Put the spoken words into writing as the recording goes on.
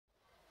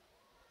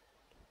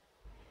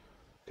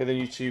Okay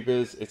then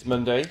YouTubers, it's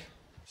Monday,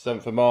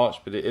 7th of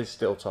March, but it is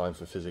still time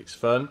for physics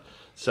fun.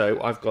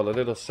 So I've got a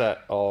little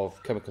set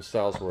of chemical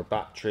cells or a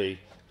battery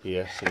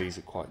here, so these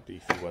are quite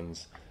beefy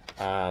ones.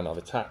 And I've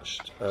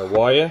attached a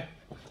wire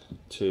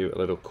to a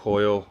little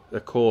core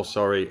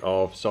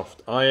of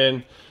soft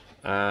iron,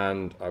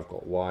 and I've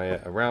got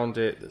wire around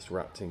it that's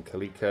wrapped in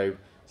calico,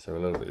 so a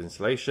little bit of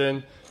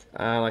insulation.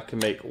 And I can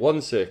make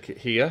one circuit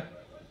here,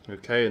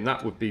 okay, and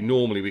that would be,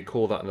 normally we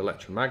call that an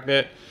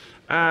electromagnet.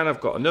 And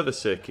I've got another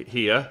circuit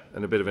here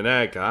and a bit of an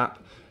air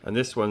gap, and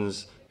this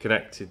one's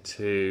connected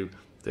to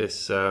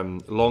this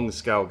long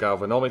scale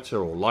galvanometer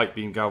or light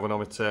beam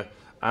galvanometer.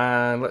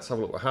 And let's have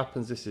a look what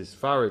happens. This is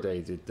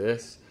Faraday did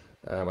this.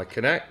 I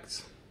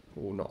connect,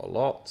 not a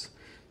lot,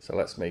 so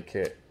let's make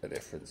it a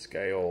different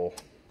scale,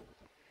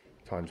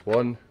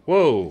 ×1.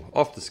 Whoa,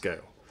 off the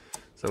scale.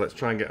 So let's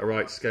try and get a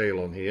right scale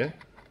on here.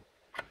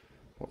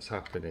 What's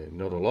happening?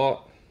 Not a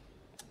lot.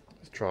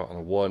 Let's try it on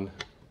a 1.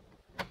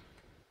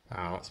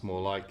 Ah, that's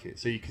more like it.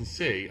 So you can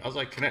see, as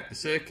I connect the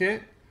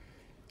circuit,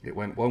 it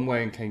went one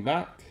way and came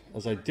back.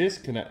 As I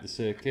disconnect the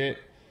circuit,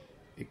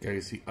 it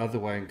goes the other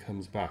way and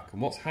comes back.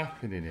 And what's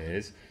happening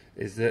is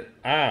that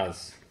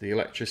as the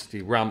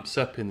electricity ramps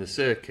up in the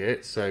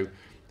circuit, so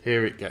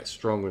here it gets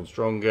stronger and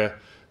stronger,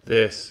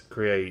 this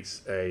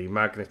creates a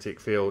magnetic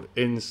field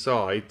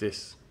inside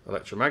this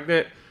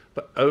electromagnet,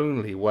 but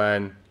only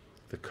when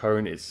the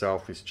current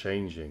itself is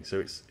changing. So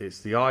it's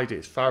the idea,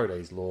 it's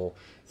Faraday's law,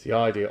 it's the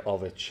idea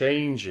of a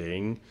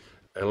changing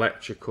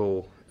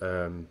electrical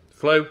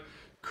flow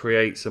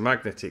creates a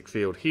magnetic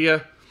field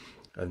here,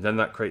 and then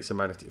that creates a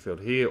magnetic field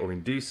here, or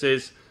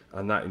induces,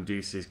 and that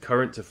induces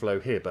current to flow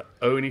here, but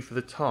only for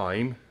the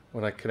time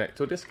when I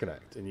connect or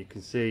disconnect. And you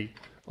can see,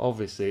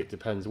 obviously it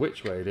depends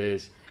which way it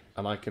is,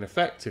 and I can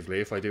effectively,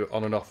 if I do it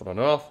on and off and on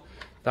and off,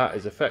 that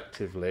is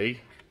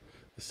effectively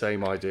the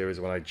same idea as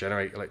when I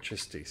generate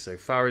electricity. So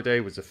Faraday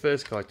was the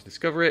first guy to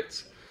discover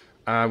it,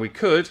 and we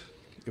could,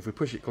 if we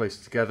push it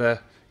closer together,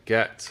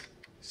 get,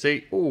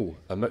 see,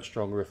 a much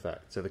stronger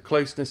effect. So the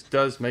closeness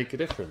does make a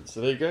difference.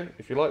 So there you go.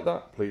 If you like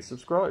that, please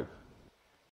subscribe.